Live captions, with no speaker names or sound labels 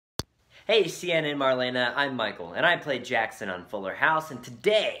Hey Sienna and Marlana, I'm Michael, and I played Jackson on Fuller House, and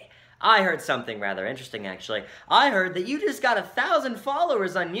today I heard something rather interesting actually. I heard that you just got 1,000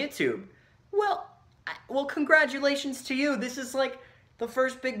 followers on YouTube. Well, congratulations to you. This is like the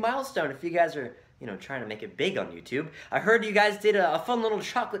first big milestone if you guys are, trying to make it big on YouTube. I heard you guys did a fun little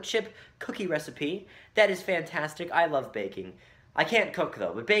chocolate chip cookie recipe. That is fantastic. I love baking. I can't cook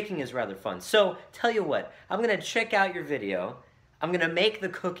though, but baking is rather fun. So, tell you what, I'm gonna check out your video, I'm gonna make the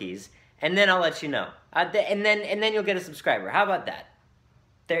cookies, and then I'll let you know. And then you'll get a subscriber. How about that?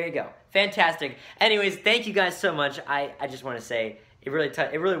 There you go. Fantastic. Anyways, thank you guys so much. I just want to say it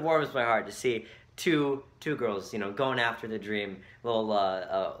really warms my heart to see two girls, going after the dream, little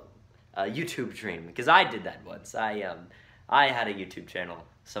YouTube dream, because I did that once. I had a YouTube channel,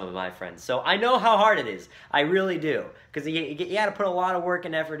 some of my friends, so I know how hard it is. I really do, because you had to put a lot of work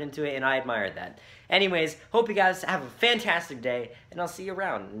and effort into it, and I admire that. Anyways, hope you guys have a fantastic day, and I'll see you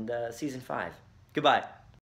around in Season 5. Goodbye.